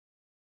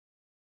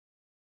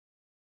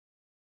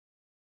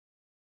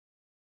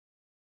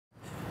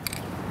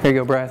Here you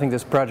go, Brian. I think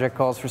this project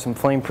calls for some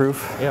flame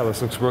proof. Yeah,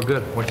 this looks real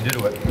good. What'd you do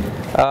to it?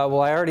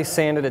 Well, I already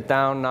sanded it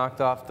down,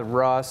 knocked off the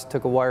rust,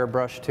 took a wire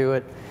brush to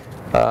it,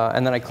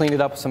 and then I cleaned it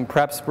up with some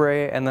prep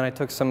spray, and then I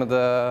took some of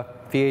the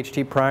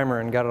VHT primer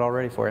and got it all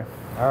ready for you.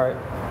 All right.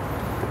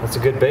 That's a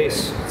good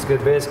base. It's a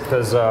good base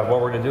because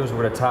what we're going to do is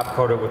we're going to top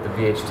coat it with the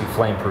VHT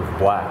FlameProof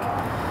Black.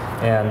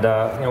 And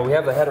you know, we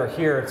have the header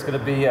here. It's going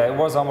to be, it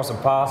was almost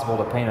impossible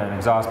to paint an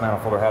exhaust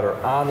manifolder header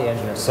on the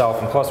engine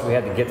itself, and plus we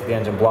had to get to the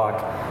engine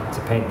block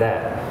to paint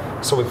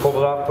that. So we pulled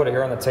it off, put it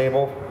here on the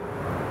table,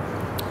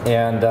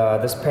 and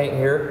this paint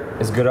here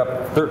is good up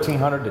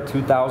 1,300 to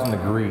 2,000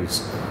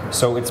 degrees.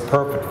 So it's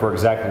perfect for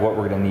exactly what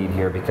we're going to need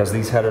here, because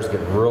these headers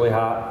get really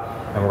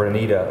hot, and we're going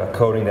to need a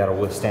coating that will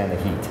withstand the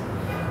heat.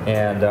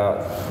 And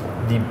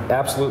the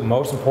absolute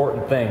most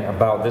important thing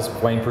about this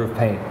flame-proof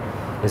paint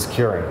is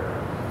curing.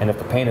 And if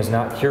the paint is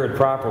not cured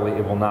properly,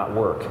 it will not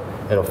work.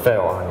 It'll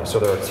fail on you. So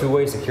there are two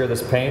ways to cure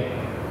this paint: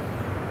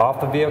 off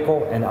the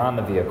vehicle and on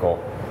the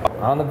vehicle.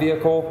 On the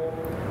vehicle,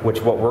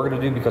 which what we're going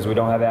to do because we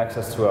don't have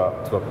access to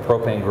a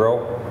propane grill,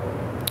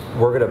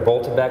 we're going to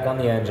bolt it back on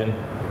the engine.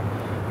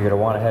 You're going to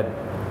want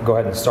to go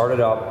ahead and start it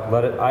up,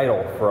 let it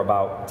idle for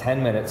about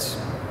 10 minutes,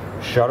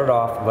 shut it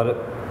off, let it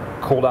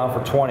cool down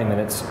for 20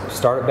 minutes,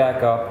 start it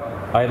back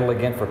up, idle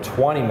again for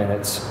 20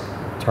 minutes,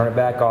 turn it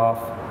back off,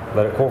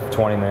 let it cool for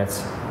 20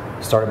 minutes,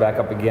 start it back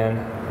up again,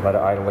 let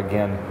it idle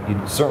again.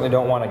 You certainly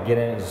don't want to get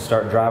in and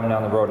start driving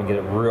down the road and get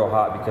it real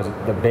hot, because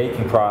the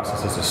baking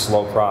process is a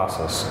slow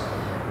process.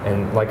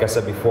 And like I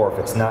said before, if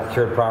it's not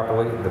cured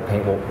properly, the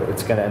paint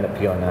it's going to end up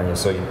peeling on you.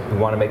 So you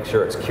want to make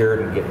sure it's cured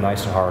and get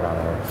nice and hard on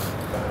there.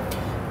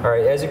 All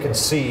right, as you can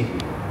see,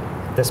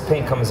 this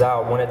paint comes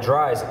out. When it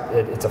dries,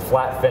 it's a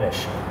flat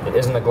finish. It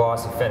isn't a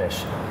glossy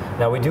finish.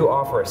 Now we do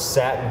offer a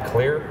satin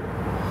clear,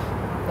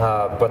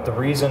 but the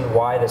reason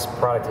why this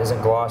product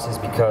isn't glossy is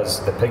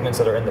because the pigments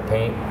that are in the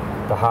paint,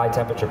 the high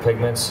temperature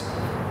pigments,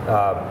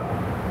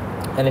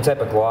 any type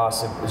of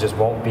gloss, it just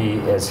won't be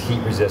as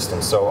heat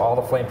resistant. So all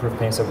the flame-proof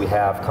paints that we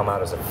have come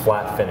out as a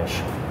flat finish.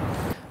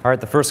 All right,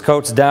 the first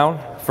coat's down,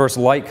 first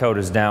light coat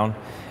is down.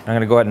 I'm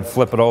going to go ahead and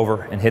flip it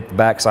over and hit the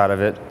back side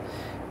of it.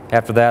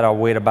 After that, I'll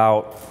wait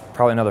about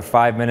probably another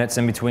 5 minutes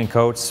in between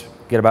coats,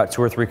 get about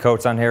 2 or 3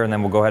 coats on here, and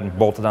then we'll go ahead and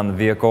bolt it on the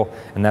vehicle,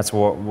 and that's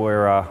where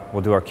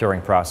we'll do our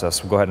curing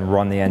process. We'll go ahead and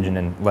run the engine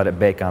and let it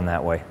bake on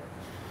that way.